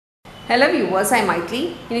Hello viewers, I am Maitli.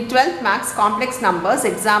 In 12th Max Complex Numbers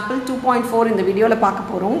example 2.4 இந்த வீடியோல பார்க்க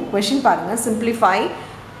போறோம். Question பாருங்க. Simplify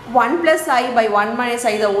 1 plus i by 1 minus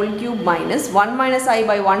i the whole cube minus 1 minus i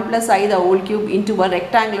by 1 plus i the whole cube into a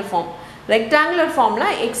rectangular form. Rectangular formல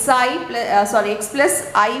x plus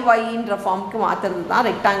i y என்ற ஃபார்முக்கு மாத்துறது தான்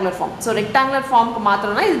rectangular form. So rectangular formக்கு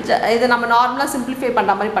மாத்துறோம்னா இது நம்ம நார்மலா simplify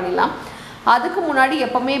பண்ற மாதிரி பண்ணிடலாம். அதுக்கு முன்னாடி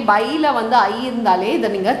எப்பவுமே பைல வந்து i இருந்தாலே இத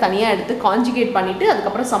நீங்க தனியா எடுத்து கான்ஜுகேட் பண்ணிட்டு அதுக்கு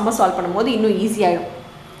அப்புறம் சம்ம சால்வ் பண்ணும்போது இன்னும் ஈஸி ஆயிடும்.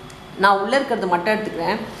 நான் உள்ள இருக்குறது மட்டும்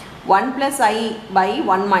எடுத்துக்கிறேன். 1 plus i by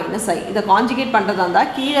 1 minus i இத கான்ஜுகேட் பண்றதா இருந்தா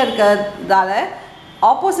கீழ இருக்கதால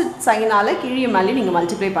ஆப்போசிட் சைனால கீழே மேலே நீங்க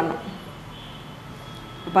மல்டிப்ளை பண்ணனும்.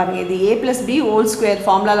 பாருங்க இது a plus b whole square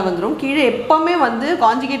ஃபார்முலால வந்துரும். கீழ எப்பவுமே வந்து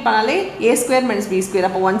கான்ஜுகேட் பண்ணாலே a square minus b square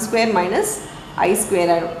அப்ப 1 square minus i square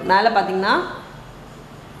ஆயிடும். மேல பாத்தீங்கன்னா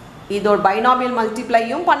இதோட பைனாமியல்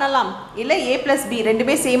மல்டிப்ளையும் பண்ணலாம் இல்ல a plus b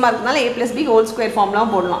ரெண்டுமே சேமா இருக்கனால a plus b whole square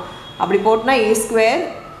ஃபார்முலாவும் போடலாம். அப்படி போட்னா a square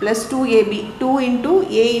plus 2ab 2 into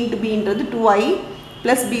a into b ன்றது 2i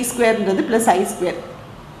plus b square ன்றது plus i square.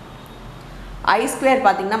 i square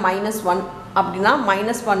பாத்தீங்கன்னா -1 அப்படினா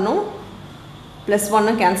 -1 ம் +1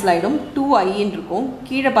 ம் கேன்சல் ஆயிடும் 2i ன்னு இருக்கும்.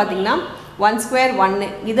 கீழ பாத்தீங்கன்னா 1 square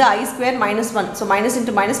 1 இது i square -1 so minus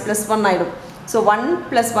into minus plus 1 ஆயிடும். so 1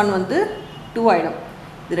 plus 1 வந்து 2 ஆயிடும்.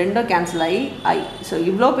 இது ரெண்டும் கேன்சல் ஆகி i ஸோ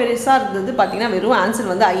இவ்வளோ பெருசாக இருந்தது பார்த்தீங்கன்னா வெறும் ஆன்சர்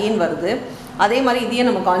வந்து ஐன்னு வருது. அதே மாதிரி இதையே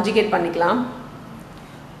நம்ம கான்ஜுகேட் பண்ணிக்கலாம்.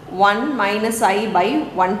 1 minus i by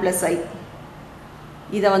 1 plus i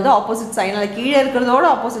இதை வந்து ஆப்போசிட் சைனால் கீழே இருக்கிறதோட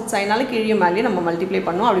ஆப்போசிட் சைனால் கீழே மேலேயும் நம்ம மல்டிப்ளை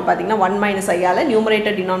பண்ணுவோம். அப்படி பார்த்தீங்கன்னா 1 minus i-ஆல்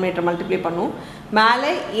நியூமரேட்டர் டினாமினேட்டர் மல்டிப்ளை பண்ணுவோம்.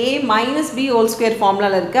 மேலே a minus b whole square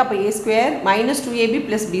ஃபார்முலாவில் இருக்குது. அப்போ a square minus 2ab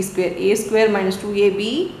plus b square a square minus 2ab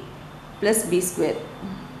plus b square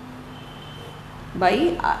by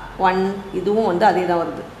 1 இதுவும் வந்து அதே தான்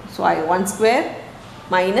வருது. ஸோ 1 ஸ்கொயர்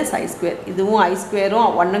மைனஸ் ஐ ஸ்கொயர் இதுவும் ஐ ஸ்கொயரும்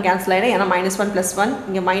 1 கேன்சல் ஆகிடும் ஏன்னா -1 + 1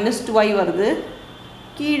 இங்கே -2i வருது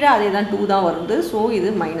கீழே அதே தான் 2 தான் வருது. ஸோ இது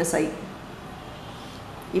 -i.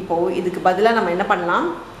 இப்போது இதுக்கு பதிலாக நம்ம என்ன பண்ணலாம்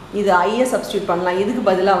இது ஐயை சப்ஸ்டியூட் பண்ணலாம். இதுக்கு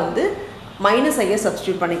பதிலாக வந்து -iயை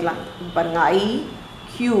சப்ஸ்டியூட் பண்ணிக்கலாம். பாருங்கள் i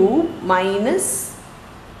cube minus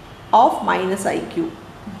of -i cube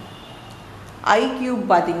i cube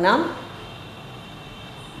பார்த்திங்கன்னா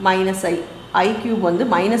 -i cube வந்து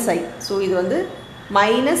 -i ஸோ இது வந்து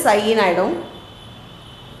 -i ன்னு ஆகிடும்.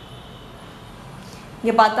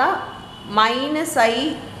 இங்கே பார்த்தா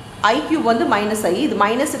 -i cube வந்து -i இது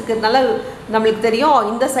மைனஸ் இருக்கிறதுனால நம்மளுக்கு தெரியும்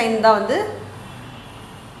இந்த சைன் தான் வந்து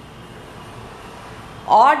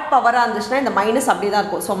ஆட் பவராக இருந்துச்சுன்னா இந்த மைனஸ் அப்படியே தான்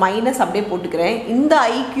இருக்கும். ஸோ மைனஸ் அப்படியே போட்டுக்கிறேன். இந்த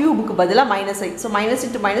i cube-க்கு பதிலாக -i so minus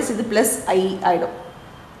into minus இது +i ஆகிடும்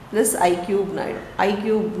 +i cube-ன்னு ஆகிடும். i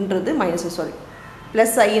cube-ன்றது sorry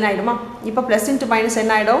plus ஐன்னு ஆகிடுமா. இப்போ ப்ளஸ் இன்ட்டு மைனஸ்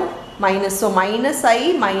என்ன ஆகிடும் மைனஸ். ஸோ -i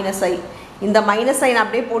இந்த -i நான்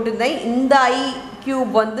அப்படியே போட்டிருந்தேன். இந்த i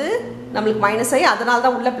கியூப் வந்து நம்மளுக்கு -i அதனால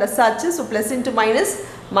தான் உள்ள ப்ளஸ் ஆச்சு. So plus into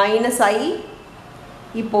minus -i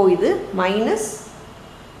இப்போது இது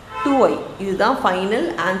 -2i இதுதான் final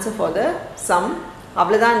answer for the some.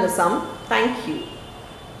 அவ்வளோதான் இந்த சம். தேங்க்யூ.